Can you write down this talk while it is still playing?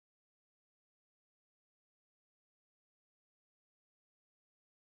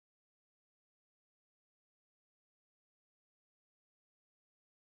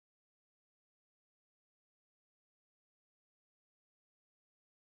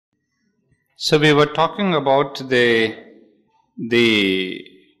So we were talking about the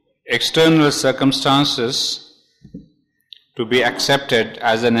external circumstances to be accepted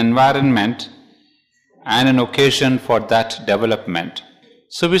as an environment and an occasion for that development.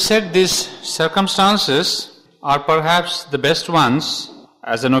 So we said these circumstances are perhaps the best ones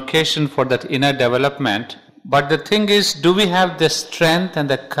as an occasion for that inner development. But the thing is, do we have the strength and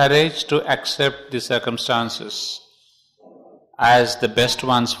the courage to accept the circumstances as the best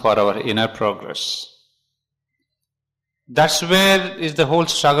ones for our inner progress? That's where is the whole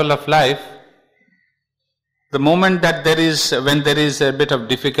struggle of life. The moment that when there is a bit of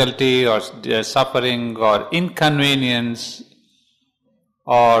difficulty or suffering or inconvenience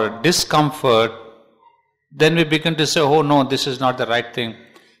or discomfort, then we begin to say, oh no, this is not the right thing.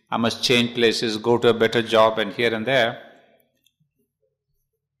 I must change places, go to a better job and here and there.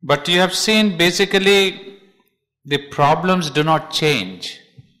 But you have seen basically the problems do not change.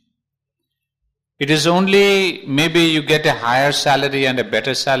 It is only maybe you get a higher salary and a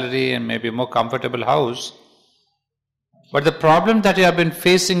better salary and maybe a more comfortable house. But the problem that you have been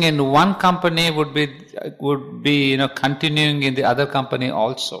facing in one company would be continuing in the other company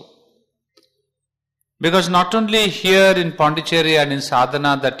also. Because not only here in Pondicherry and in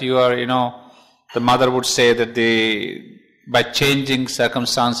sadhana that you are, the mother would say that by changing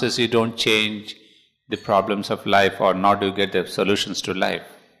circumstances you don't change the problems of life, or nor do you get the solutions to life.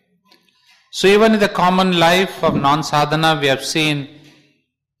 So even in the common life of non-sadhana, we have seen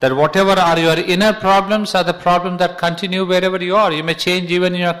that whatever are your inner problems are the problems that continue wherever you are. You may change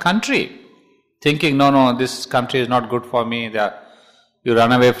even in your country, thinking, no, this country is not good for me. You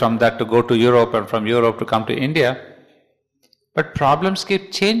run away from that to go to Europe, and from Europe to come to India. But problems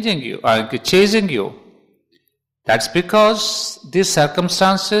keep chasing you. That's because these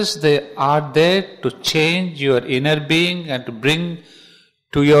circumstances, they are there to change your inner being and to bring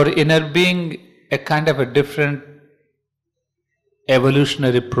to your inner being a kind of a different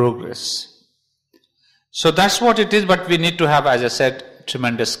evolutionary progress. So that's what it is, but we need to have, as I said,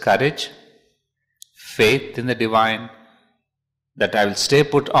 tremendous courage, faith in the divine, that I will stay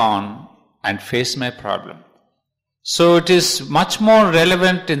put on and face my problem. So it is much more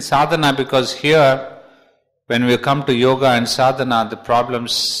relevant in sadhana, because here, when we come to yoga and sadhana, the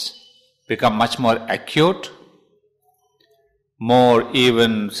problems become much more acute, more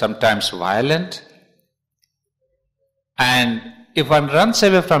even sometimes violent. And if one runs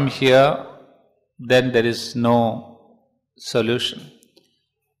away from here, then there is no solution.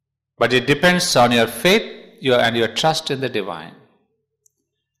 But it depends on your faith and your trust in the divine.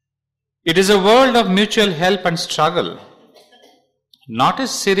 It is a world of mutual help and struggle, not as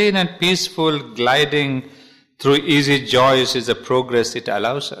serene and peaceful gliding through easy joys is the progress it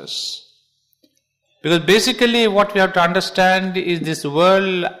allows us. Because basically what we have to understand is this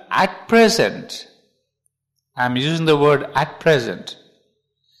world at present, I am using the word at present,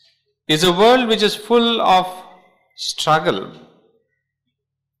 is a world which is full of struggle.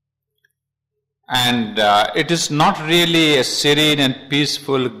 And it is not really a serene and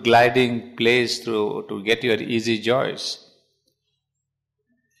peaceful gliding place to get your easy joys.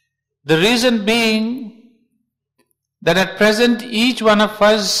 The reason being that at present each one of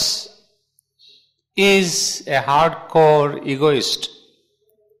us is a hardcore egoist.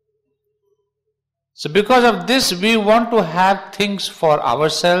 So because of this, we want to have things for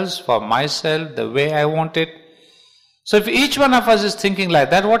ourselves, for myself, the way I want it. So if each one of us is thinking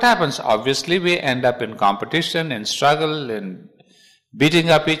like that, what happens? Obviously we end up in competition, in struggle, in beating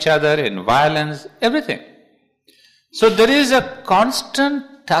up each other, in violence, everything. So there is a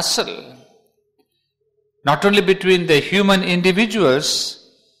constant tussle, not only between the human individuals.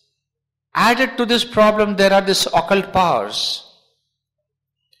 Added to this problem, there are these occult powers,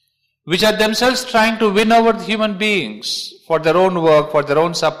 which are themselves trying to win over the human beings for their own work, for their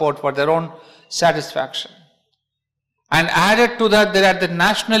own support, for their own satisfaction. And added to that, there are the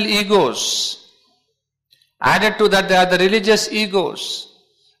national egos. Added to that, there are the religious egos.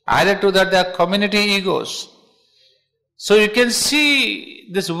 Added to that, there are community egos. So you can see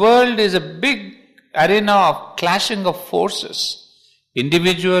this world is a big arena of clashing of forces.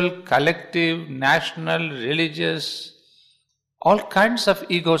 Individual, collective, national, religious, all kinds of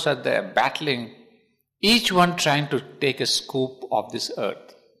egos are there battling, each one trying to take a scoop of this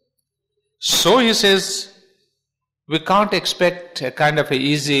earth. So he says, we can't expect a kind of a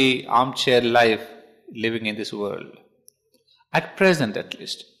easy armchair life living in this world. At present at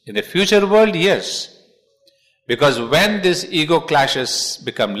least. In the future world, yes. Because when these ego clashes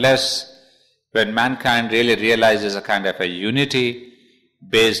become less, when mankind really realizes a kind of a unity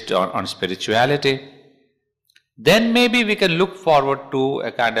based on spirituality, then maybe we can look forward to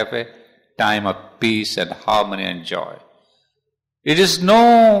a kind of a time of peace and harmony and joy. It is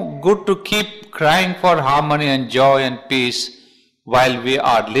no good to keep crying for harmony and joy and peace while we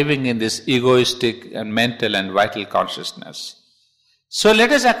are living in this egoistic and mental and vital consciousness. So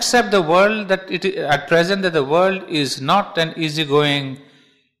let us accept the world that at present that the world is not an easygoing,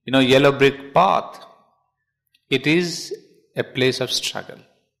 yellow brick path. It is a place of struggle.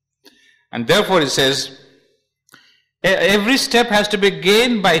 And therefore it says, every step has to be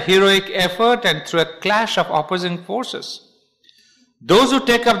gained by heroic effort and through a clash of opposing forces. Those who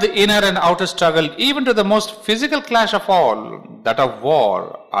take up the inner and outer struggle, even to the most physical clash of all, that of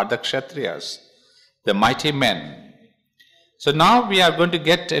war, are the Kshatriyas, the mighty men. So now we are going to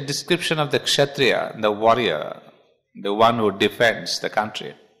get a description of the Kshatriya, the warrior, the one who defends the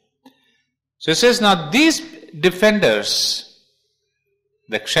country. So it says, now these defenders,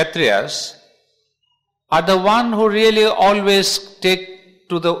 the Kshatriyas, are the one who really always take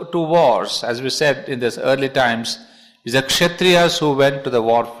to wars. As we said in this early times, is the Kshatriyas who went to the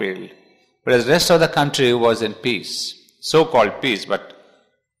war field, whereas the rest of the country was in peace, so-called peace, but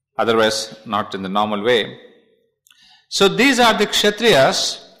otherwise not in the normal way. So these are the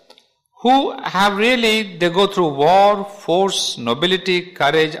Kshatriyas who have really, they go through war, force, nobility,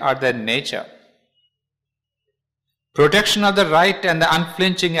 courage are their nature. Protection of the right and the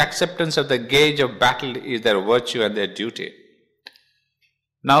unflinching acceptance of the gauge of battle is their virtue and their duty.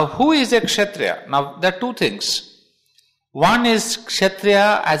 Now who is a Kshatriya? Now there are two things. One is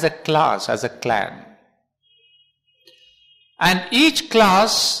Kshatriya as a class, as a clan. And each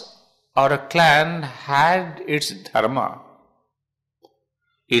class or a clan had its dharma,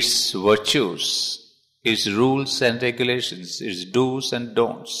 its virtues, its rules and regulations, its do's and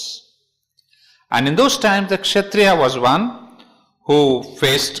don'ts. And in those times the Kshatriya was one who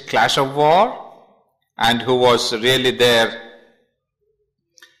faced clash of war and who was really there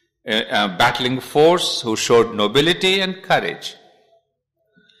battling force, who showed nobility and courage.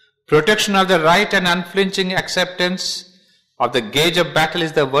 Protection of the right and unflinching acceptance of the gauge of battle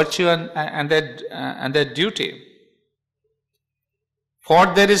is the virtue and their duty. For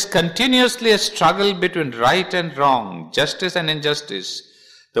there is continuously a struggle between right and wrong, justice and injustice,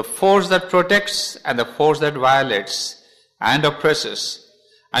 the force that protects and the force that violates and oppresses.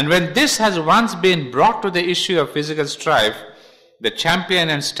 And when this has once been brought to the issue of physical strife, the champion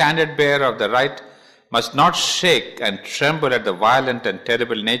and standard bearer of the right must not shake and tremble at the violent and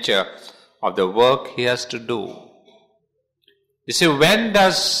terrible nature of the work he has to do. You see, when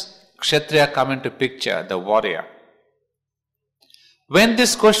does Kshatriya come into picture, the warrior? When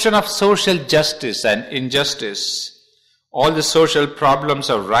this question of social justice and injustice, all the social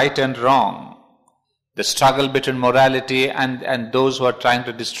problems of right and wrong, the struggle between morality and those who are trying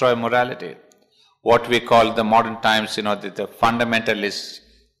to destroy morality, what we call the modern times, the fundamentalists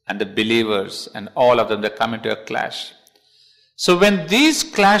and the believers and all of them, they come into a clash. So when these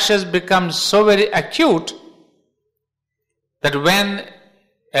clashes become so very acute that when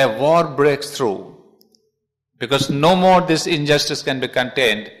a war breaks through, because no more this injustice can be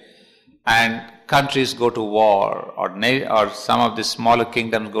contained and countries go to war or some of the smaller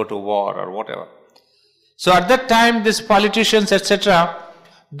kingdoms go to war or whatever. So at that time, these politicians, etc.,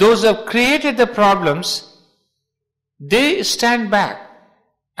 those who have created the problems, they stand back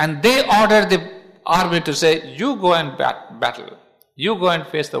and they order the army to say, you go and battle, you go and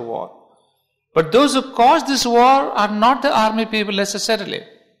face the war. But those who caused this war are not the army people necessarily.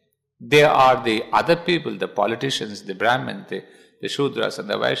 They are the other people, the politicians, the Brahmins, the Shudras and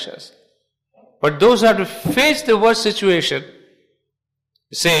the Vaishyas. But those who have to face the worst situation,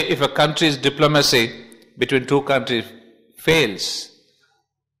 say if a country's diplomacy between two countries fails,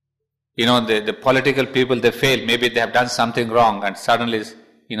 the political people, they fail, maybe they have done something wrong and suddenly,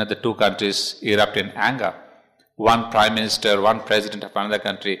 the two countries erupt in anger. One prime minister, one president of another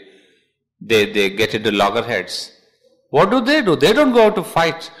country, they get into loggerheads. What do? They don't go out to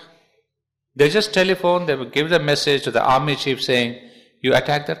fight. They just telephone, they will give the message to the army chief saying, you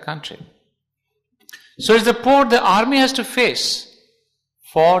attack that country. So it's the army has to face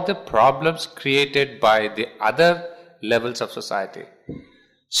for the problems created by the other levels of society.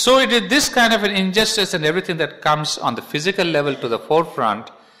 So it is this kind of an injustice and everything that comes on the physical level to the forefront,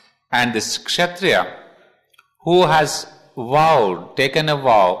 and this Kshatriya who has taken a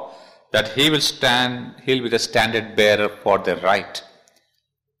vow that he'll be the standard bearer for the right.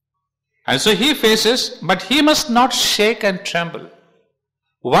 And so he faces, but he must not shake and tremble.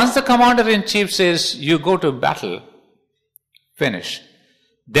 Once the commander-in-chief says, you go to battle, finish.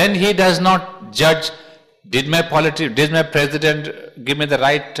 Then he does not judge, did my president give me the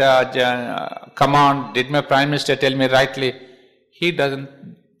right command? Did my prime minister tell me rightly? He doesn't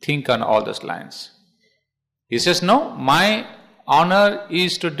think on all those lines. He says, no, my honor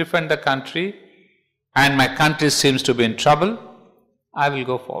is to defend the country, and my country seems to be in trouble. I will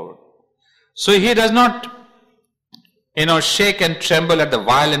go forward. So he does not, shake and tremble at the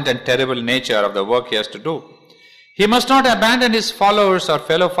violent and terrible nature of the work he has to do. He must not abandon his followers or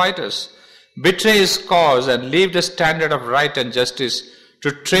fellow fighters, betray his cause and leave the standard of right and justice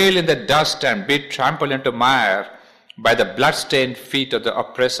to trail in the dust and be trampled into mire by the blood-stained feet of the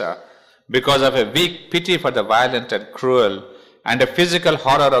oppressor because of a weak pity for the violent and cruel and a physical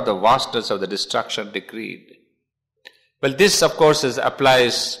horror of the vastness of the destruction decreed. Well, this of course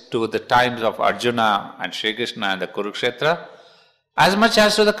applies to the times of Arjuna and Sri Krishna and the Kurukshetra as much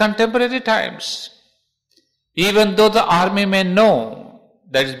as to the contemporary times. Even though the army may know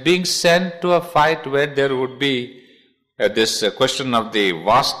that it's being sent to a fight where there would be this question of the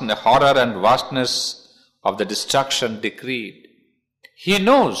horror and vastness of the destruction decreed, he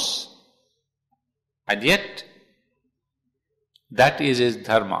knows, and yet that is his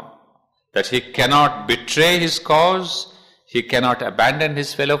dharma, that he cannot betray his cause, he cannot abandon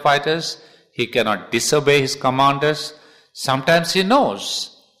his fellow fighters, he cannot disobey his commanders. Sometimes he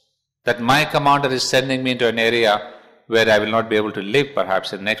knows that my commander is sending me into an area where I will not be able to live,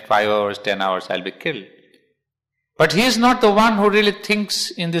 perhaps in the next 5 hours, 10 hours I'll be killed. But he is not the one who really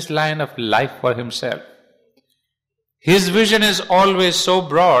thinks in this line of life for himself. His vision is always so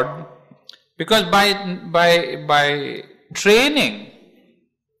broad because by training,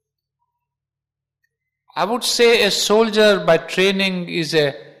 I would say a soldier by training is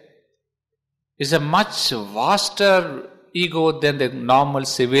a much vaster ego than the normal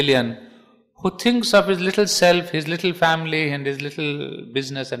civilian who thinks of his little self, his little family and his little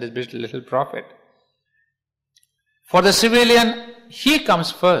business and his little profit. For the civilian, he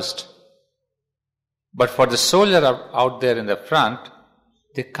comes first. But for the soldier out there in the front,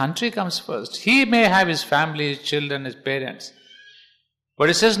 the country comes first. He may have his family, his children, his parents. But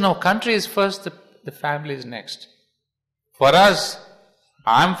he says, no, country is first, the family is next. For us,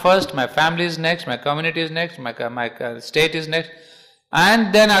 I'm first, my family is next, my community is next, my state is next.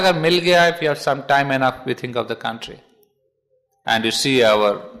 And then agar mil gaya, if you have some time enough, we think of the country. And you see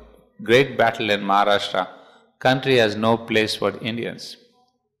our great battle in Maharashtra, country has no place for Indians.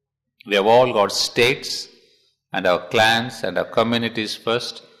 We have all got states and our clans and our communities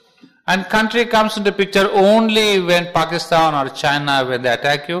first. And country comes into picture only when Pakistan or China, when they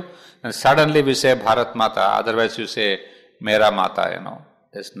attack you, and suddenly we say Bharat Mata, otherwise you say Mera Mata,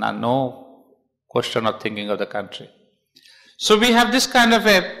 There's no question of thinking of the country. So we have this kind of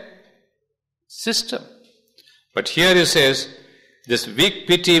a system. But here he says, this weak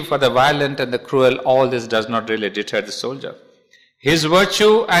pity for the violent and the cruel, all this does not really deter the soldier. His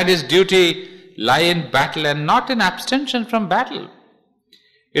virtue and his duty lie in battle and not in abstention from battle.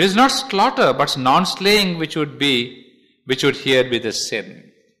 It is not slaughter, but non-slaying which would here be the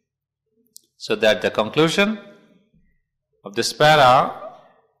sin. So that the conclusion of this para,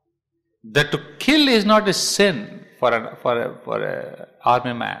 that to kill is not a sin for an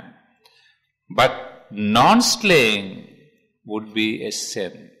army man, but non-slaying would be a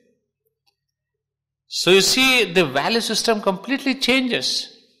sin. So you see, the value system completely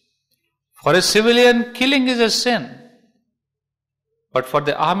changes. For a civilian, killing is a sin. But for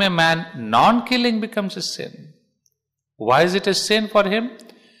the army man, non-killing becomes a sin. Why is it a sin for him?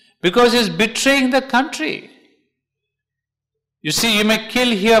 Because he is betraying the country. You see, you may kill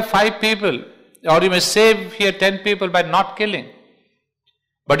here 5 people, or you may save here 10 people by not killing.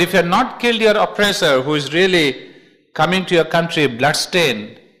 But if you have not killed your oppressor, who is really coming to your country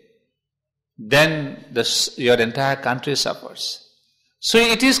bloodstained, then your entire country suffers. So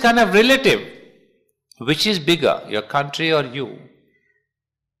it is kind of relative. Which is bigger, your country or you?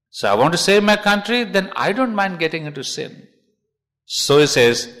 So I want to save my country, then I don't mind getting into sin. So he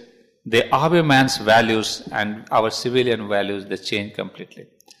says, the army man's values and our civilian values, they change completely.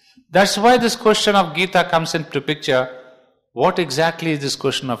 That's why this question of Gita comes into picture. What exactly is this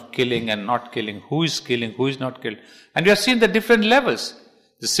question of killing and not killing? Who is not killed? And we have seen the different levels.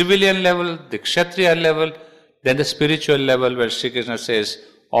 The civilian level, the Kshatriya level, then the spiritual level where Sri Krishna says,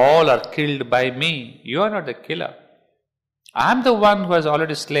 all are killed by me. You are not the killer. I am the one who has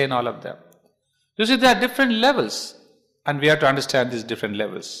already slain all of them. You see, there are different levels, and we have to understand these different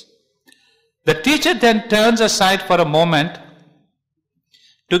levels. The teacher then turns aside for a moment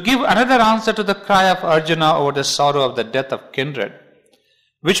to give another answer to the cry of Arjuna over the sorrow of the death of kindred,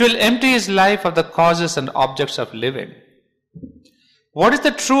 which will empty his life of the causes and objects of living. What is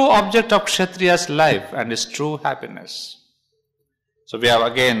the true object of Kshatriya's life and his true happiness? So we have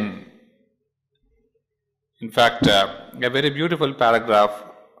again, in fact, a very beautiful paragraph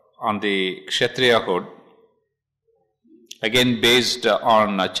on the Kshatriyahood, again based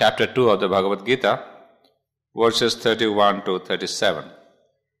on chapter 2 of the Bhagavad Gita, verses 31 to 37.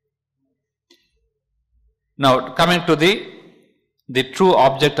 Now, coming to the true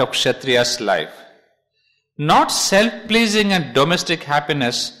object of Kshatriya's life. Not self-pleasing and domestic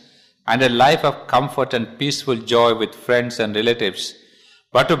happiness and a life of comfort and peaceful joy with friends and relatives,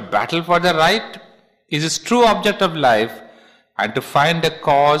 but to battle for the right is his true object of life, and to find a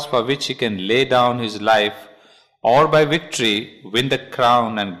cause for which he can lay down his life, or by victory win the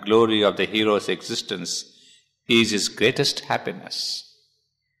crown and glory of the hero's existence, is his greatest happiness.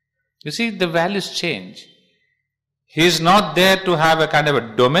 You see, the values change. He is not there to have a kind of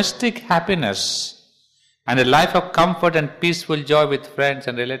a domestic happiness and a life of comfort and peaceful joy with friends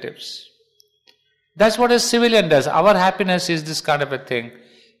and relatives. That's what a civilian does. Our happiness is this kind of a thing.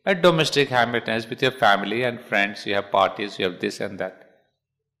 A domestic happiness with your family and friends. You have parties, you have this and that.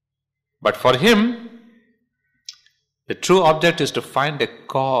 But for him, the true object is to find a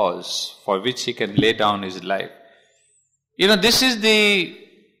cause for which he can lay down his life. You know, this is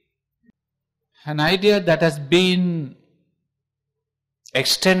an idea that has been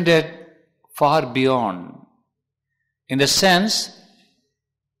extended far beyond, in the sense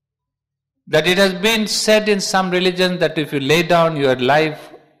that it has been said in some religions that if you lay down your life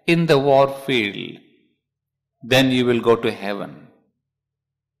in the war field, then you will go to heaven.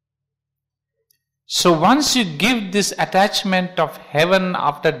 So once you give this attachment of heaven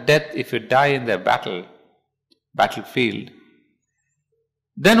after death, if you die in the battlefield,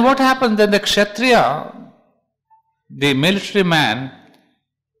 then what happens? Then the Kshatriya, the military man,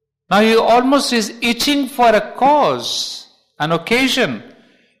 now he almost is itching for a cause, an occasion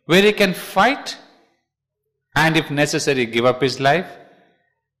where he can fight and if necessary give up his life.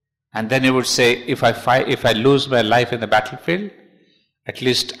 And then he would say, if I lose my life in the battlefield, at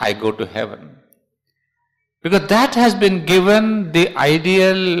least I go to heaven. Because that has been given the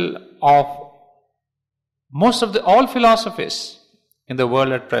ideal of all philosophies in the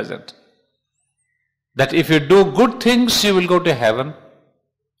world at present. That if you do good things, you will go to heaven,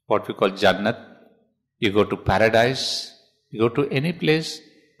 what we call Jannat. You go to paradise, you go to any place.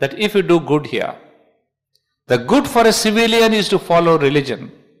 That if you do good here, the good for a civilian is to follow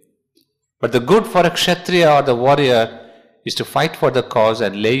religion. But the good for a Kshatriya or the warrior is to fight for the cause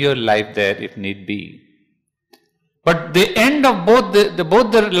and lay your life there if need be. But the end of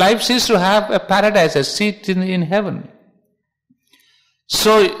both their lives is to have a paradise, a seat in heaven.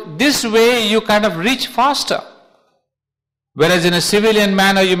 So this way you kind of reach faster. Whereas in a civilian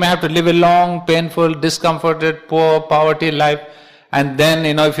manner you may have to live a long, painful, discomforted, poor, poverty life. And then,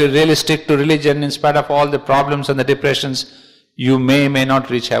 if you really stick to religion, in spite of all the problems and the depressions, you may not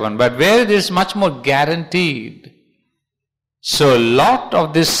reach heaven. But where it is much more guaranteed. So a lot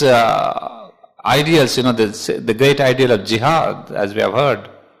of this ideals, the great ideal of jihad, as we have heard,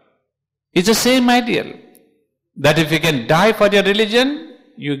 is the same ideal. That if you can die for your religion,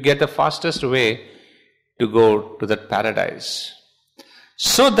 you get the fastest way to go to that paradise.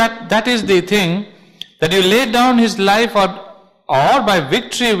 So that is the thing, that you lay down his life or by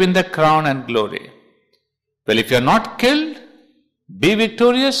victory win the crown and glory. Well, if you are not killed, be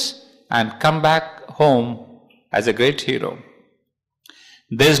victorious and come back home as a great hero.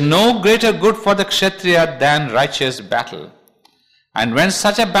 There is no greater good for the Kshatriya than righteous battle. And when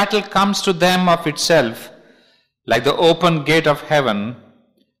such a battle comes to them of itself, like the open gate of heaven,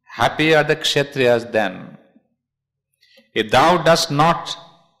 happy are the Kshatriyas then. If thou dost not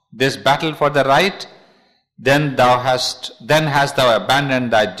this battle for the right, then hast thou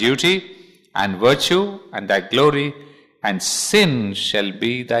abandoned thy duty and virtue and thy glory, and sin shall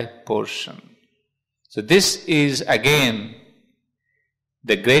be thy portion. So this is again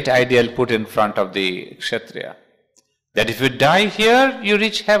the great ideal put in front of the Kshatriya. That if you die here, you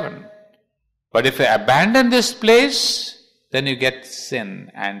reach heaven. But if you abandon this place, then you get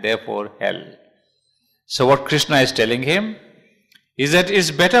sin and therefore hell. So what Krishna is telling him is that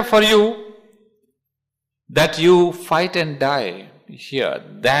it's better for you that you fight and die here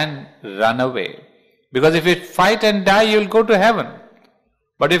than run away. Because if you fight and die, you will go to heaven.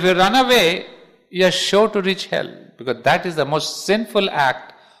 But if you run away, you are sure to reach hell. Because that is the most sinful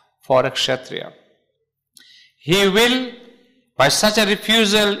act for a Kshatriya. He will, by such a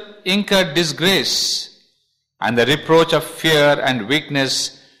refusal, incur disgrace and the reproach of fear and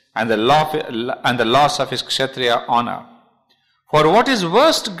weakness and the loss of his Kshatriya honor. For what is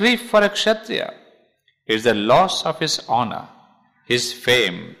worst grief for a Kshatriya is the loss of his honor, his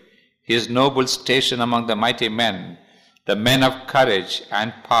fame, his noble station among the mighty men, the men of courage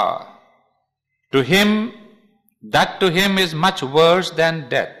and power. To him is much worse than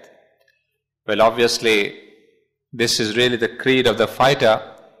death. Well, obviously, this is really the creed of the fighter.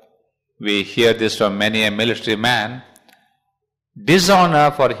 We hear this from many a military man.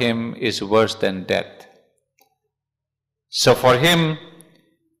 Dishonor for him is worse than death. So for him,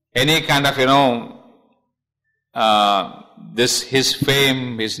 any kind of, his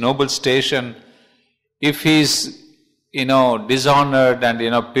fame, his noble station, if he's, dishonored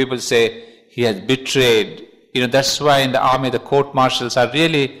and, people say he has betrayed, that's why in the army the court martials are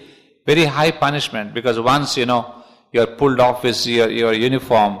really very high punishment, because once, you're pulled off with your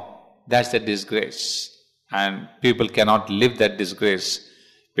uniform, that's the disgrace. And people cannot live that disgrace,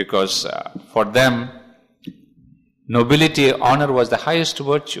 because for them, nobility, honor was the highest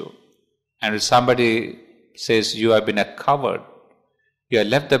virtue. And if somebody says you have been a coward, you have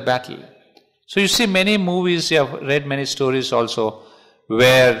left the battle. So you see many movies, you have read many stories also,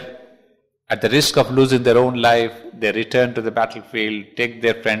 where at the risk of losing their own life, they return to the battlefield, take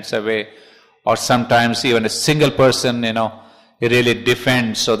their friends away, or sometimes even a single person, he really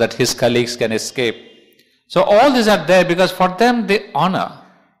defends so that his colleagues can escape. So all these are there because for them they honor.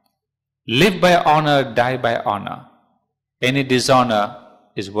 Live by honor, die by honor. Any dishonor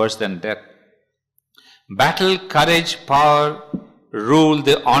is worse than death. Battle, courage, power, rule,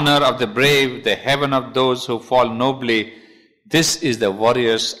 the honor of the brave, the heaven of those who fall nobly. This is the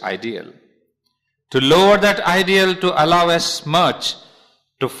warrior's ideal. To lower that ideal, to allow a smirch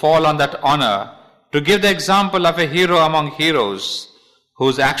to fall on that honor, to give the example of a hero among heroes,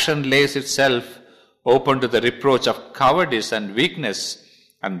 whose action lays itself open to the reproach of cowardice and weakness,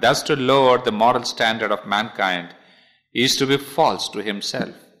 and thus to lower the moral standard of mankind, is to be false to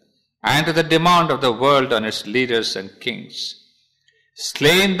himself, and to the demand of the world on its leaders and kings.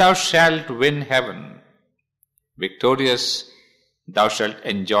 Slain thou shalt win heaven, victorious thou shalt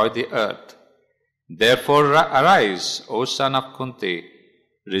enjoy the earth. Therefore arise, O son of Kunti,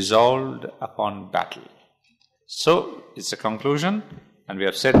 resolved upon battle. So, it's a conclusion, and we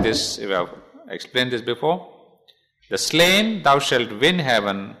have said this, we have explained this before. The slain thou shalt win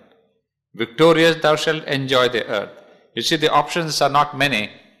heaven, victorious thou shalt enjoy the earth. You see, the options are not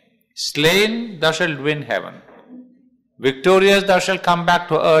many. Slain thou shalt win heaven. Victorious thou shalt come back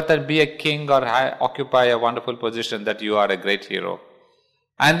to earth and be a king or occupy a wonderful position that you are a great hero.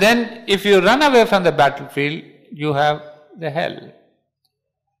 And then if you run away from the battlefield, you have the hell.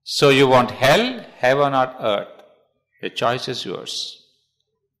 So you want hell, heaven or earth. The choice is yours.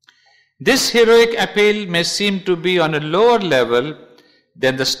 This heroic appeal may seem to be on a lower level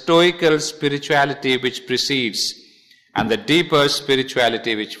than the stoical spirituality which precedes and the deeper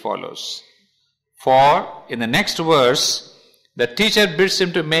spirituality which follows. For in the next verse, the teacher bids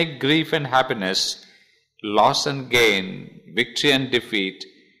him to make grief and happiness, loss and gain, victory and defeat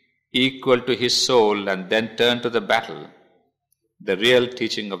equal to his soul, and then turn to the battle, the real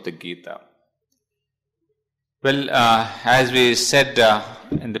teaching of the Gita. Well, as we said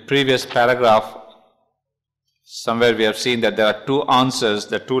in the previous paragraph, somewhere we have seen that there are two answers,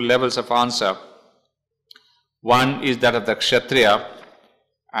 the two levels of answer. One is that of the Kshatriya,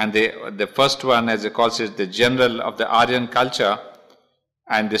 and the first one, as it calls it, the general of the Aryan culture,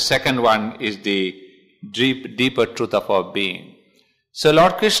 and the second one is the deeper truth of our being. So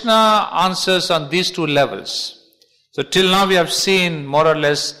Lord Krishna answers on these two levels. So till now we have seen more or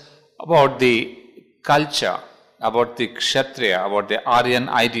less about the culture, about the Kshatriya, about the Aryan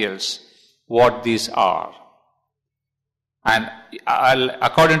ideals, what these are. And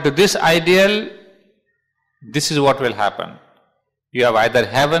according to this ideal, this is what will happen. You have either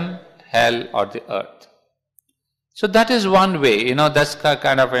heaven, hell or the earth. So that is one way, that's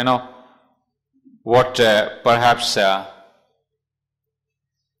kind of, what perhaps a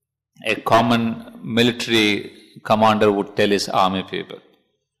common military commander would tell his army people.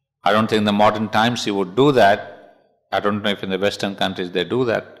 I don't think in the modern times he would do that. I don't know if in the Western countries they do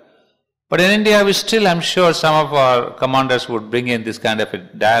that. But in India, we still, I'm sure some of our commanders would bring in this kind of a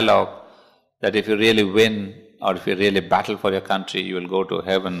dialogue that if you really win or if you really battle for your country, you will go to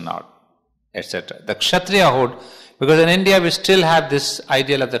heaven or etc. The Kshatriyahood, because in India we still have this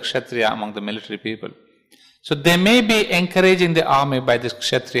ideal of the Kshatriya among the military people. So they may be encouraging the army by this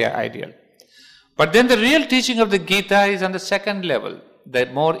Kshatriya ideal. But then the real teaching of the Gita is on the second level, the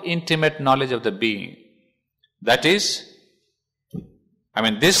more intimate knowledge of the being. That is,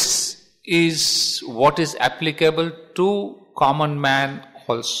 this is what is applicable to common man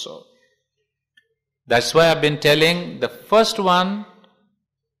also. That's why I've been telling the first one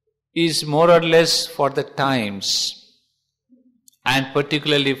is more or less for the times and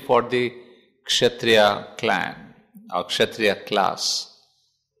particularly for the Kshatriya clan or Kshatriya class.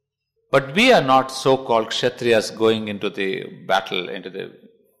 But we are not so-called Kshatriyas going into the battle, into the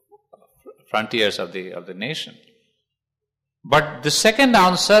frontiers of the nation. But the second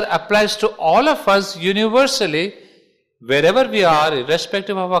answer applies to all of us universally, wherever we are,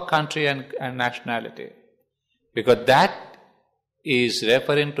 irrespective of our country and nationality. Because that is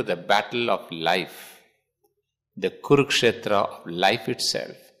referring to the battle of life, the Kurukshetra of life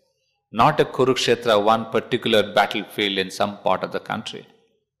itself, not a Kurukshetra, one particular battlefield in some part of the country.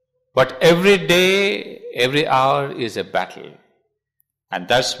 But every day, every hour is a battle. And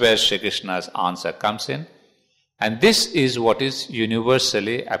that's where Shri Krishna's answer comes in. And this is what is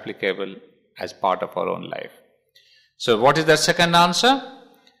universally applicable as part of our own life. So what is the second answer?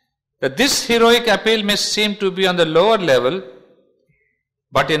 That this heroic appeal may seem to be on the lower level,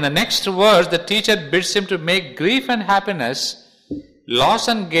 but in the next verse, the teacher bids him to make grief and happiness, loss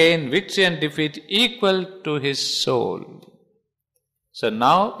and gain, victory and defeat equal to his soul. So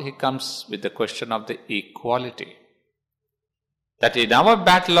now he comes with the question of the equality. That in our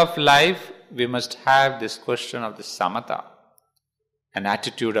battle of life, we must have this question of the samatha, an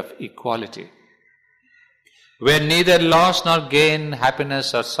attitude of equality, where neither loss nor gain,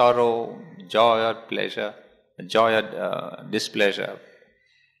 happiness or sorrow, joy or pleasure, joy or displeasure,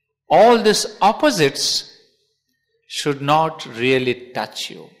 all these opposites should not really touch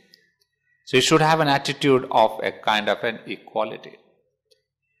you. So you should have an attitude of a kind of an equality.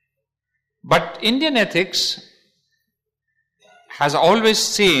 But Indian ethics has always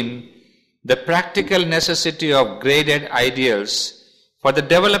seen the practical necessity of graded ideals for the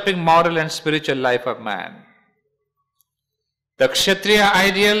developing moral and spiritual life of man. The Kshatriya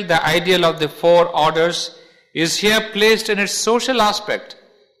ideal, the ideal of the four orders, is here placed in its social aspect,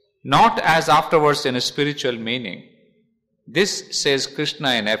 not as afterwards in a spiritual meaning. This, says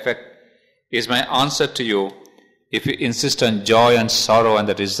Krishna in effect, is my answer to you if you insist on joy and sorrow and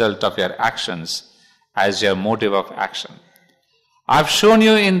the result of your actions as your motive of action. I have shown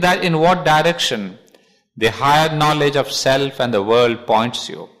you in what direction the higher knowledge of self and the world points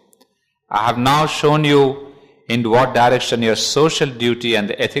you. I have now shown you in what direction your social duty and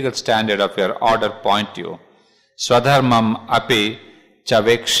the ethical standard of your order point you. Swadharmam api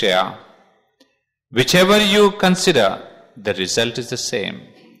chavekshya. Whichever you consider, the result is the same.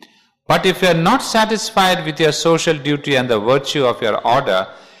 But if you are not satisfied with your social duty and the virtue of your order,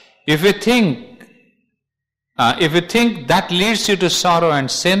 if you think that leads you to sorrow and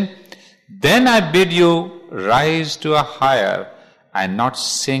sin, then I bid you rise to a higher and not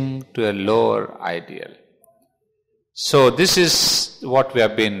sink to a lower ideal. So this is what we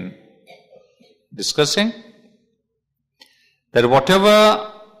have been discussing, that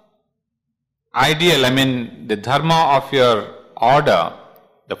whatever ideal, the dharma of your order,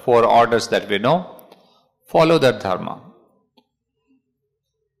 the four orders that we know, follow that dharma.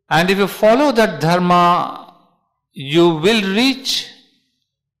 And if you follow that dharma, you will reach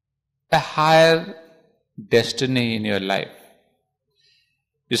a higher destiny in your life.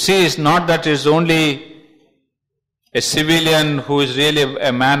 You see, it's not that it's only a civilian who is really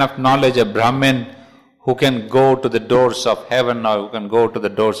a man of knowledge, a Brahmin, who can go to the doors of heaven or who can go to the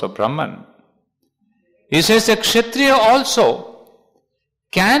doors of Brahman. He says a Kshatriya also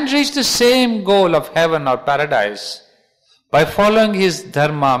can reach the same goal of heaven or paradise by following his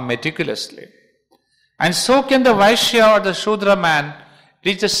dharma meticulously. And so can the Vaishya or the Shudra man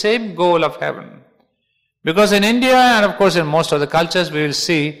reach the same goal of heaven. Because in India and of course in most of the cultures we will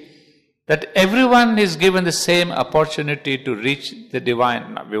see that everyone is given the same opportunity to reach the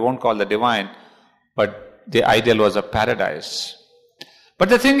divine. We won't call the divine, but the ideal was a paradise. But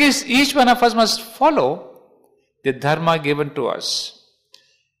the thing is, each one of us must follow the dharma given to us.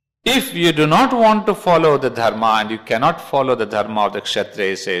 If you do not want to follow the dharma and you cannot follow the dharma of the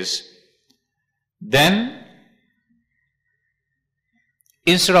Kshatriya, he says, then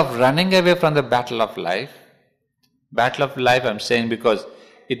instead of running away from the battle of life I'm saying because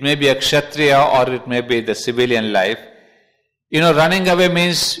it may be a Kshatriya or it may be the civilian life. Running away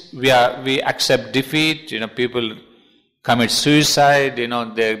means we accept defeat. People commit suicide.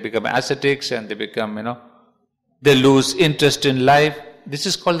 They become ascetics and they become, they lose interest in life. This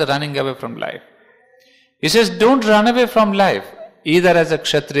is called the running away from life. He says, don't run away from life, either as a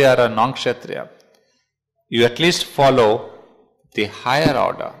Kshatriya or a non-Kshatriya. You at least follow the higher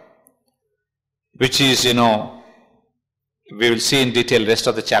order, which is, we will see in detail rest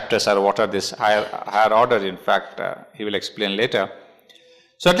of the chapters are what are this higher order. In fact, he will explain later.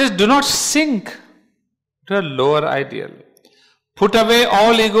 So at least do not sink to a lower ideal. Put away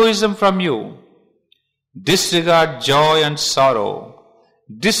all egoism from you. Disregard joy and sorrow.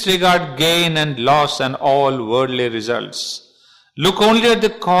 Disregard gain and loss and all worldly results. Look only at the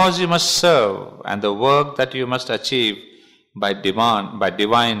cause you must serve and the work that you must achieve by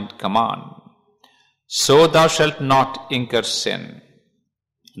divine command. so thou shalt not incur sin.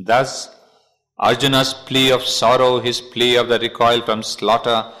 Thus, Arjuna's plea of sorrow, his plea of the recoil from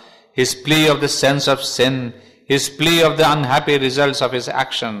slaughter, his plea of the sense of sin, his plea of the unhappy results of his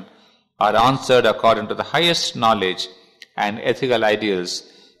action are answered according to the highest knowledge and ethical ideals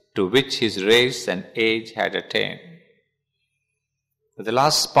to which his race and age had attained. The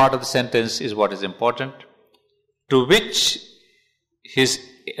last part of the sentence is what is important. To which his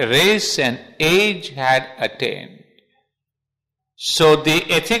race and age had attained. So the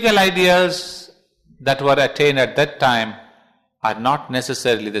ethical ideals that were attained at that time are not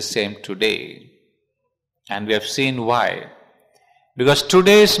necessarily the same today. And we have seen why. Because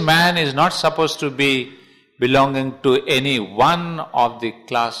today's man is not supposed to be belonging to any one of the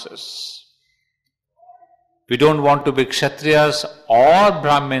classes. We don't want to be Kshatriyas or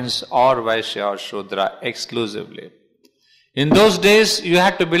Brahmins or Vaishya or Shudra exclusively. In those days, you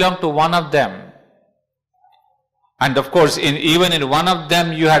had to belong to one of them. And of course, even in one of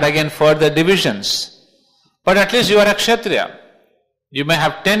them, you had again further divisions. But at least you are a Kshatriya. You may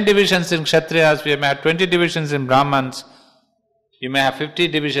have 10 divisions in Kshatriyas, you may have 20 divisions in Brahmans, you may have 50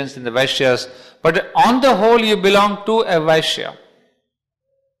 divisions in the Vaishyas, but on the whole you belong to a Vaishya.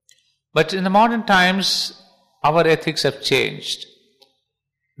 But in the modern times, our ethics have changed.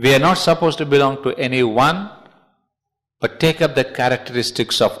 We are not supposed to belong to any one, but take up the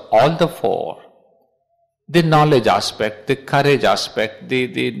characteristics of all the four. The knowledge aspect, the courage aspect, the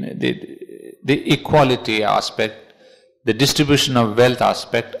equality aspect, the distribution of wealth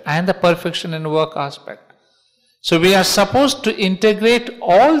aspect, and the perfection in work aspect. So we are supposed to integrate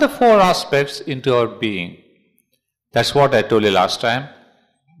all the four aspects into our being. That's what I told you last time.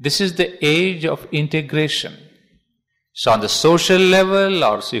 This is the age of integration. So on the social level,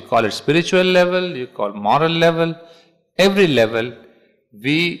 or so you call it spiritual level, you call moral level, every level,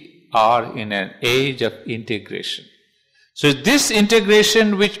 we are in an age of integration. So this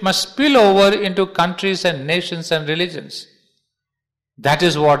integration which must spill over into countries and nations and religions. That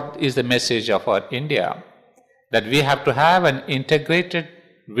is what is the message of our India. That we have to have an integrated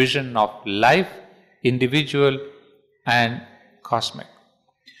vision of life, individual and cosmic.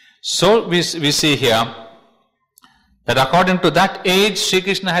 So we see here that according to that age, Sri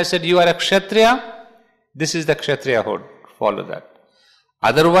Krishna has said, you are a Kshatriya, this is the Kshatriyahood, follow that.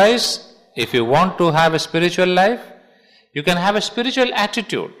 Otherwise, if you want to have a spiritual life, you can have a spiritual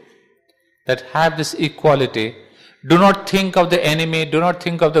attitude that have this equality. Do not think of the enemy, do not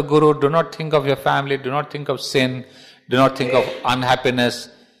think of the guru, do not think of your family, do not think of sin, do not think of unhappiness,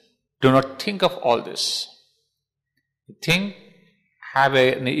 do not think of all this. Think, have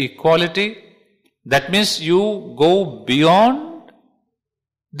an equality. That means you go beyond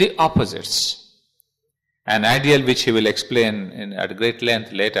the opposites. An ideal which he will explain at great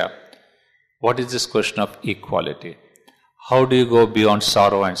length later. What is this question of equality? How do you go beyond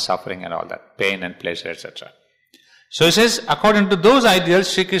sorrow and suffering and all that, pain and pleasure, etc. So he says, according to those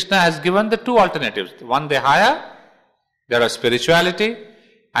ideals, Sri Krishna has given the two alternatives. One, the higher, there is spirituality,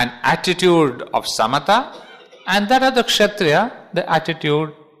 an attitude of samatha, and that of the Kshatriya, the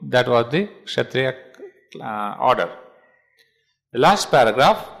attitude that was the Kshatriya order. The last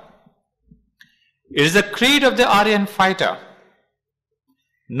paragraph is the creed of the Aryan fighter.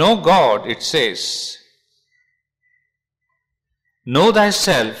 Know God, it says. Know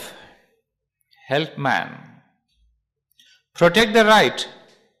thyself, help man. Protect the right.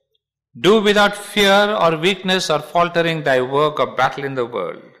 Do without fear or weakness or faltering thy work of battle in the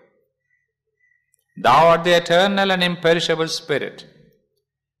world. Thou art the eternal and imperishable spirit.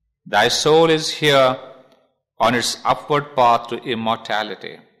 Thy soul is here on its upward path to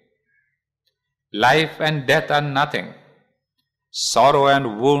immortality. Life and death are nothing. Sorrow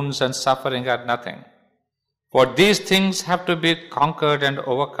and wounds and suffering are nothing. For these things have to be conquered and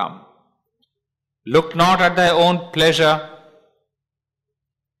overcome. Look not at thy own pleasure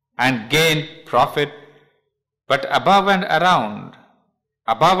and gain profit, but above and around,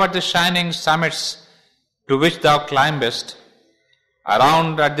 above at the shining summits to which thou climbest,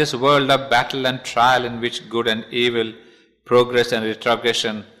 around at this world of battle and trial in which good and evil, progress and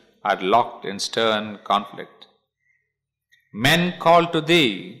retrogression are locked in stern conflict. Men call to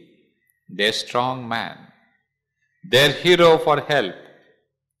thee, their strong man, their hero for help.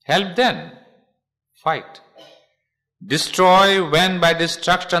 Help then, fight. Destroy when by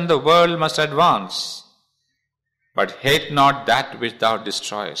destruction the world must advance. But hate not that which thou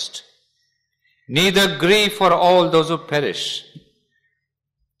destroyest. Neither grieve for all those who perish.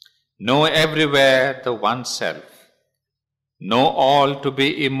 Know everywhere the one self. Know all to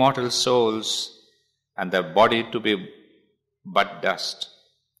be immortal souls, and their body to be but dust.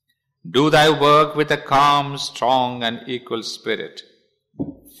 Do thy work with a calm, strong and equal spirit.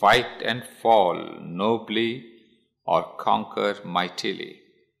 Fight and fall nobly or conquer mightily.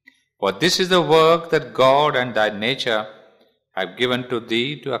 For this is the work that God and thy nature have given to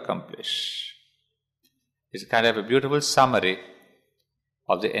thee to accomplish. It's kind of a beautiful summary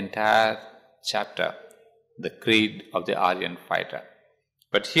of the entire chapter, the creed of the Aryan fighter.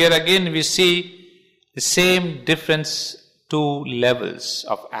 But here again we see the same difference, two levels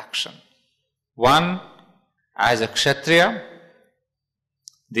of action. One as a Kshatriya,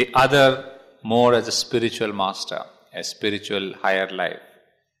 the other more as a spiritual master, a spiritual higher life.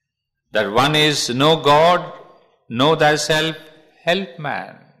 That one is know God, know thyself, help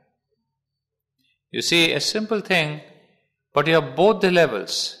man. You see, a simple thing, but you have both the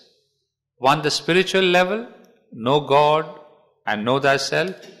levels. One, the spiritual level, know God and know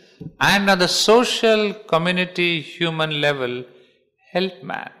thyself, and on the social, community, human level, help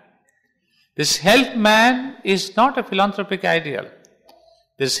man. This help man is not a philanthropic ideal.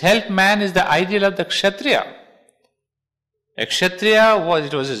 This help man is the ideal of the Kshatriya. A Kshatriya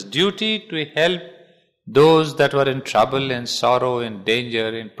it was his duty to help those that were in trouble, in sorrow, in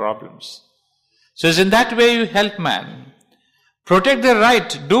danger, in problems. So it's in that way you help man. Protect the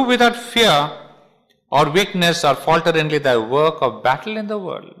right, do without fear or weakness or falteringly thy work of battle in the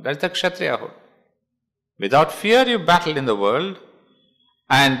world. That's the Kshatriyahood. Without fear you battle in the world.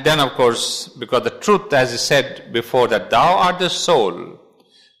 And then of course, because the truth, as he said before, that thou art the soul,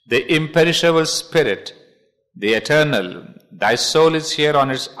 the imperishable spirit, the eternal, thy soul is here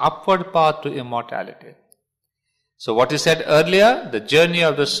on its upward path to immortality. So what he said earlier, the journey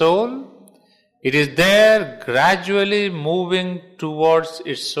of the soul, it is there gradually moving towards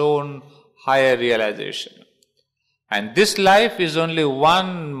its own higher realization. And this life is only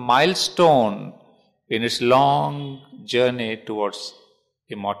one milestone in its long journey towards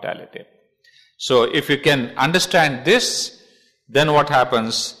immortality. So if you can understand this, then what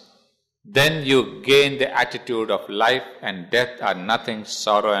happens? Then you gain the attitude of life and death are nothing,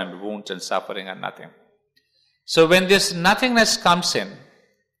 sorrow and wounds and suffering are nothing. So when this nothingness comes in,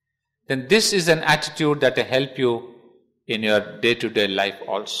 then this is an attitude that will help you in your day-to-day life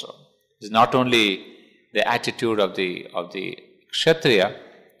also. It's not only the attitude of the Kshatriya,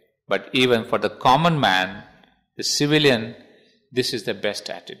 but even for the common man, the civilian, this is the best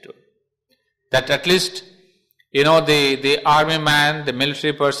attitude. That at least, the army man, the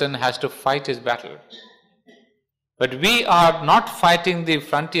military person has to fight his battle. But we are not fighting the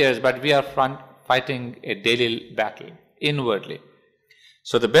frontiers, but we are fighting a daily battle, inwardly.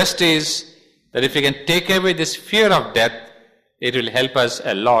 So the best is that if we can take away this fear of death, it will help us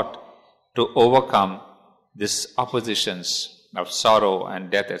a lot to overcome these oppositions of sorrow and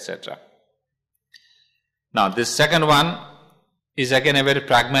death, etc. Now this second one is again a very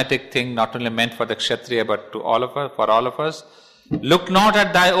pragmatic thing, not only meant for the Kshatriya but to all of us, for all of us. Look not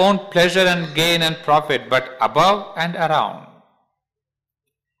at thy own pleasure and gain and profit, but above and around.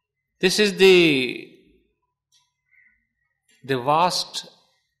 This is the vast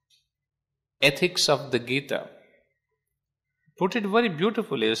ethics of the Gita. Put it very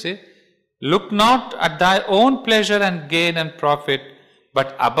beautifully, you see. Look not at thy own pleasure and gain and profit,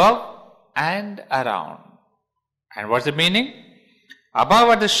 but above and around. And what's the meaning? Above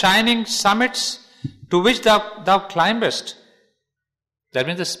are the shining summits to which thou climbest. That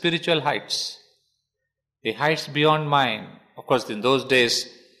means the spiritual heights. The heights beyond mind. Of course, in those days,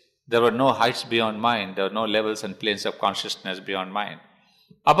 there were no heights beyond mind. There were no levels and planes of consciousness beyond mind.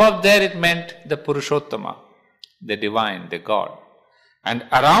 Above there, it meant the Purushottama, the divine, the God. And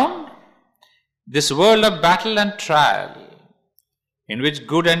around, this world of battle and trial, in which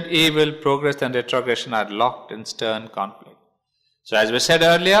good and evil, progress and retrogression are locked in stern conflict. So as we said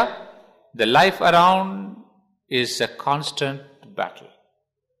earlier, the life around is a constant battle.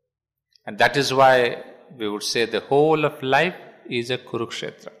 And that is why we would say the whole of life is a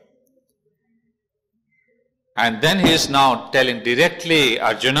Kurukshetra. And then he is now telling directly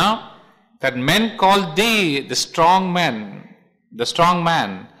Arjuna that men call thee the strong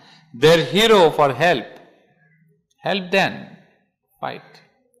man, their hero for help. Help then, fight.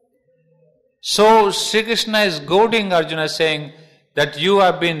 So Sri Krishna is goading Arjuna, saying that you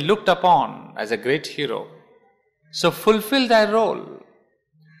have been looked upon as a great hero. So fulfill thy role.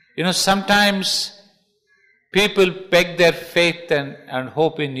 Sometimes people peg their faith and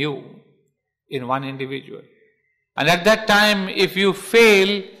hope in you, in one individual. And at that time, if you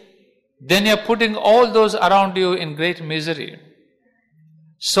fail, then you are putting all those around you in great misery.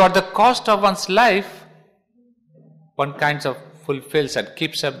 So at the cost of one's life, one kind of fulfills and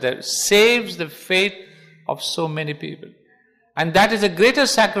keeps up there, saves the faith of so many people. And that is a greater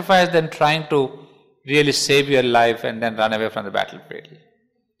sacrifice than trying to really save your life and then run away from the battlefield.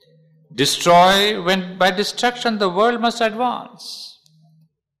 Destroy, when by destruction the world must advance.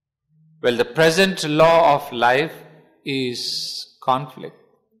 Well, the present law of life is conflict,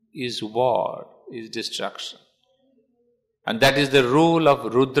 is war, is destruction. And that is the rule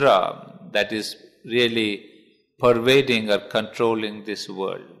of Rudra that is really pervading or controlling this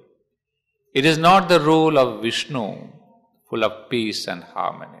world. It is not the rule of Vishnu, full of peace and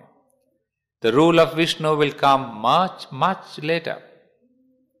harmony. The rule of Vishnu will come much, much later.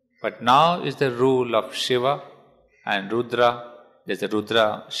 But now is the rule of Shiva and Rudra. There is the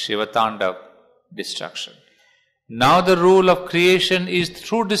Rudra, Shiva Tandav, destruction. Now the rule of creation is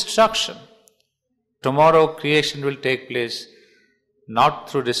through destruction. Tomorrow creation will take place not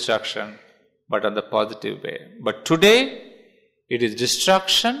through destruction, but on the positive way. But today, it is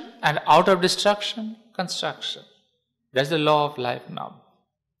destruction, and out of destruction, construction. That's the law of life now.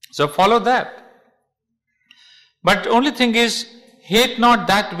 So follow that. But only thing is, hate not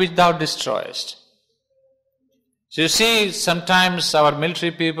that which thou destroyest. So you see, sometimes our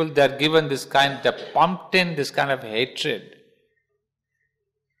military people, they are given this kind, they are pumped in this kind of hatred.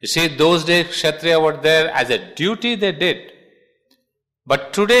 You see, those days Kshatriya were there as a duty they did.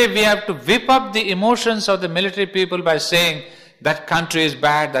 But today we have to whip up the emotions of the military people by saying, that country is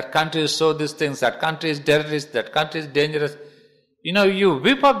bad, that country is so these things, that country is terrorist, that country is dangerous. You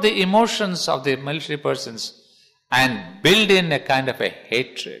whip up the emotions of the military persons and build in a kind of a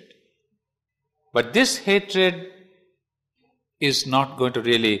hatred. But this hatred is not going to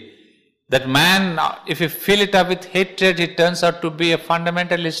really, that man, if you fill it up with hatred, he turns out to be a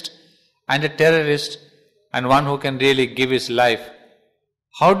fundamentalist and a terrorist and one who can really give his life.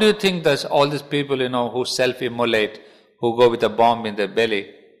 How do you think that all these people, who self-immolate, who go with a bomb in their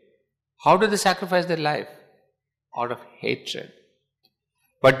belly, how do they sacrifice their life? Out of hatred.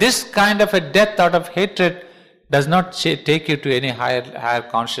 But this kind of a death out of hatred does not take you to any higher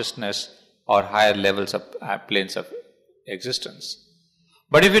consciousness or higher levels of planes of existence.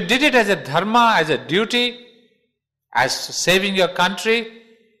 But if you did it as a dharma, as a duty, as saving your country,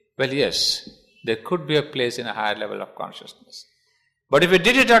 well, yes, there could be a place in a higher level of consciousness. But if you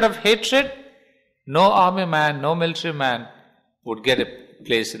did it out of hatred, no army man, no military man would get a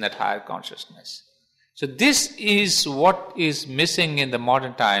place in that higher consciousness. So this is what is missing in the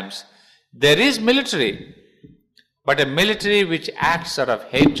modern times. There is military, but a military which acts out of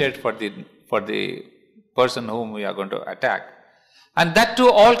hatred for the person whom we are going to attack. And that too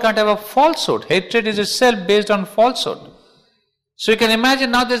all kind of a falsehood. Hatred is itself based on falsehood. So you can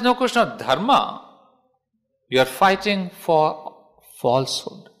imagine now there is no question of dharma. You are fighting for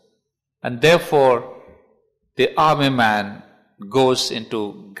falsehood. And therefore, the army man goes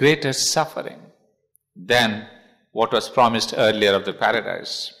into greater suffering than what was promised earlier of the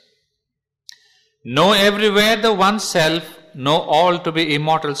paradise. Know everywhere the one self, know all to be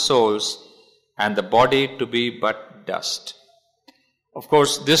immortal souls, and the body to be but dust. Of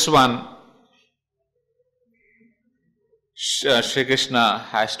course, this one, Sri Krishna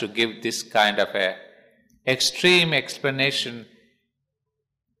has to give this kind of a extreme explanation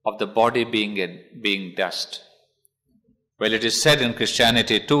of the body being dust. Well, it is said in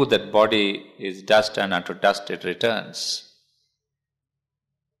Christianity too that body is dust and unto dust it returns.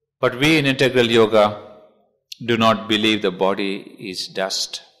 But we in integral yoga do not believe the body is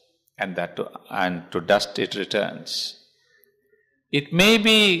dust and to dust it returns. It may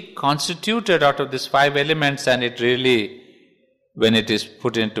be constituted out of these 5 elements, and it really, when it is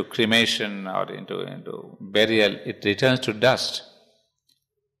put into cremation or into burial, it returns to dust.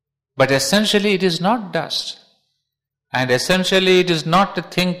 But essentially it is not dust. And essentially it is not a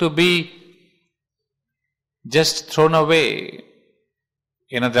thing to be just thrown away.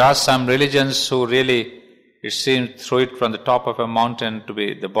 There are some religions who really, it seems, throw it from the top of a mountain to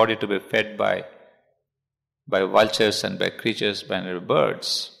be, the body to be fed by vultures and by creatures, by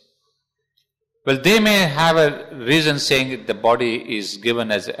birds. Well, they may have a reason saying the body is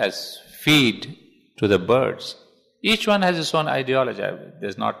given as feed to the birds. Each one has its own ideology.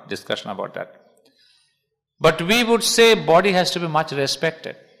 There's not discussion about that. But we would say body has to be much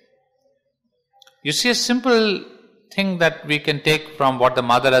respected. You see a simple thing that we can take from what the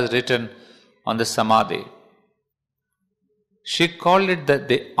mother has written on the Samadhi. She called it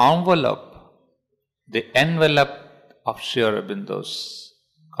the envelope of Sri Aurobindo's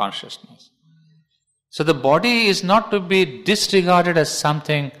consciousness. So the body is not to be disregarded as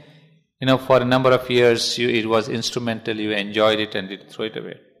something, for a number of years it was instrumental, you enjoyed it and you throw it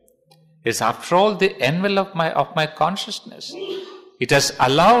away. It's after all the envelope of my consciousness. It has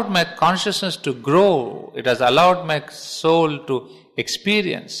allowed my consciousness to grow. It has allowed my soul to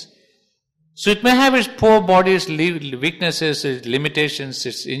experience. So it may have its poor body, its weaknesses, its limitations,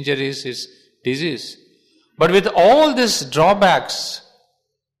 its injuries, its disease. But with all these drawbacks,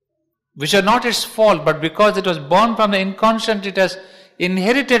 which are not its fault, but because it was born from the inconscient, it has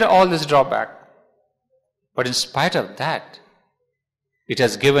inherited all this drawback. But in spite of that, it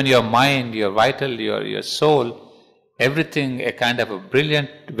has given your mind, your vital, your soul, everything a kind of a brilliant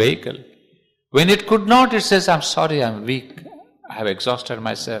vehicle. When it could not, it says, I'm sorry, I'm weak. I have exhausted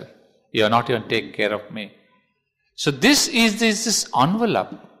myself. You are not even taking care of me. So this is this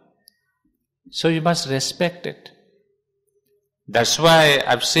envelope. So you must respect it. That's why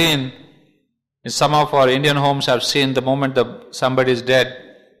I've seen in some of our Indian homes, I've seen the moment somebody is dead,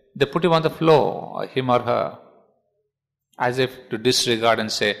 they put him on the floor, or him or her, as if to disregard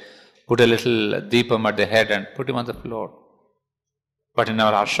and say, put a little deepam at the head and put him on the floor. But in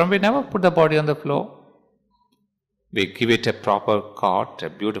our ashram, we never put the body on the floor. We give it a proper cot, a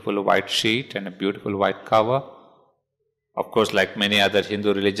beautiful white sheet and a beautiful white cover. Of course, like many other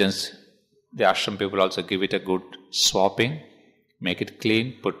Hindu religions, the ashram people also give it a good swapping, make it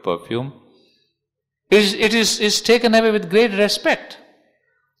clean, put perfume. It is taken away with great respect.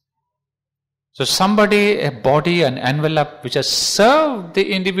 So somebody, a body, an envelope which has served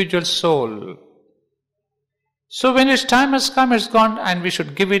the individual soul. So when its time has come, it's gone, and we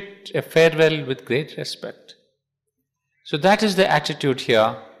should give it a farewell with great respect. So that is the attitude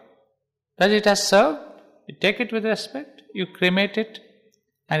here, that it has served, you take it with respect, you cremate it,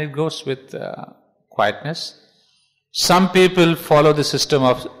 and it goes with quietness. Some people follow the system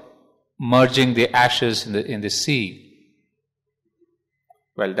of merging the ashes in the sea.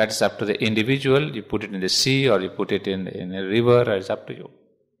 Well, that is up to the individual. You put it in the sea or you put it in a river, it's up to you.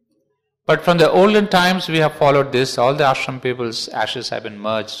 But from the olden times we have followed this. All the ashram people's ashes have been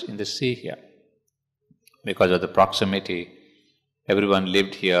merged in the sea here. Because of the proximity, everyone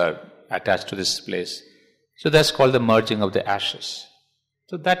lived here, attached to this place. So that's called the merging of the ashes.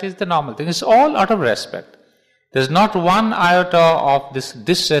 So that is the normal thing. It's all out of respect. There's not one iota of this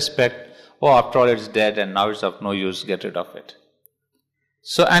disrespect. Oh, after all it's dead and now it's of no use, get rid of it.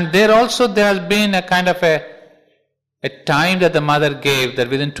 So, and there has been a kind of a time that the mother gave that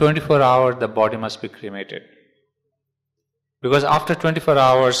within 24 hours the body must be cremated. Because after 24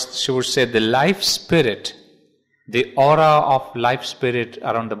 hours, she would say the life spirit, the aura of life spirit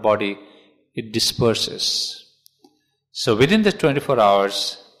around the body, it disperses. So within the 24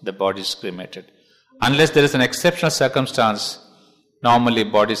 hours, the body is cremated. Unless there is an exceptional circumstance, normally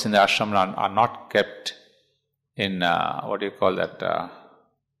bodies in the ashram are not kept in, what do you call that?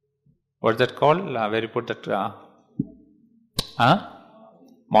 What is that called? Where you put that?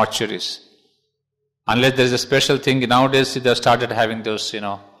 Mortuaries. Unless there is a special thing. Nowadays they have started having those,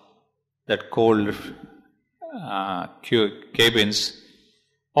 that cold cabins.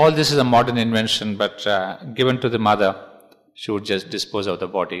 All this is a modern invention, but given to the mother, she would just dispose of the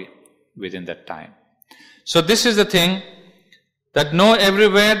body within that time. So this is the thing, that know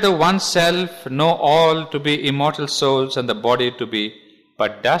everywhere the one self, know all to be immortal souls and the body to be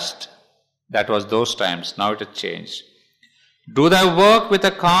but dust. That was those times, now it has changed. Do thy work with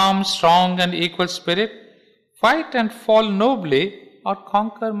a calm, strong and equal spirit. Fight and fall nobly or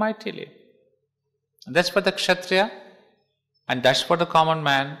conquer mightily. And that's for the Kshatriya and that's for the common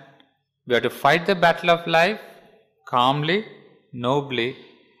man. We have to fight the battle of life calmly, nobly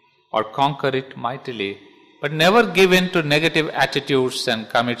or conquer it mightily. But never give in to negative attitudes and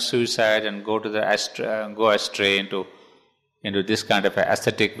commit suicide and go astray into this kind of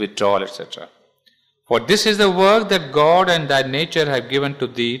ascetic withdrawal, etc. For this is the work that God and thy nature have given to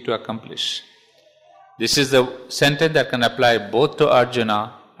thee to accomplish. This is the sentence that can apply both to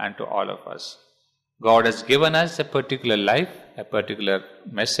Arjuna and to all of us. God has given us a particular life, a particular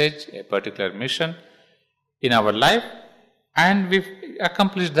message, a particular mission in our life, and we've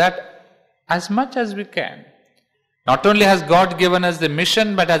accomplished that as much as we can. Not only has God given us the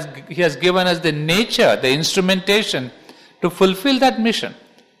mission, but He has given us the nature, the instrumentation to fulfill that mission.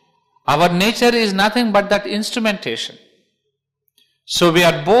 Our nature is nothing but that instrumentation. So we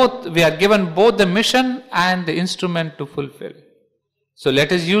are given both the mission and the instrument to fulfill. So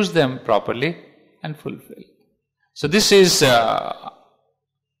let us use them properly and fulfill. So this is, a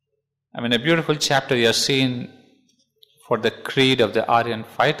beautiful chapter you have seen for the creed of the Aryan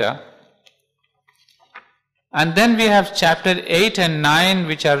fighter. And then we have chapter 8 and 9,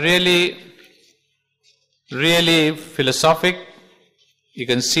 which are really philosophic. You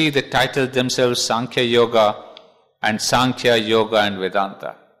can see the titles themselves, Sankhya Yoga and Sankhya Yoga and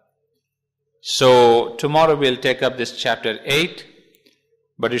Vedanta. So tomorrow we'll take up this chapter 8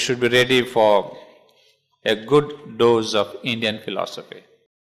 but you should be ready for a good dose of Indian philosophy.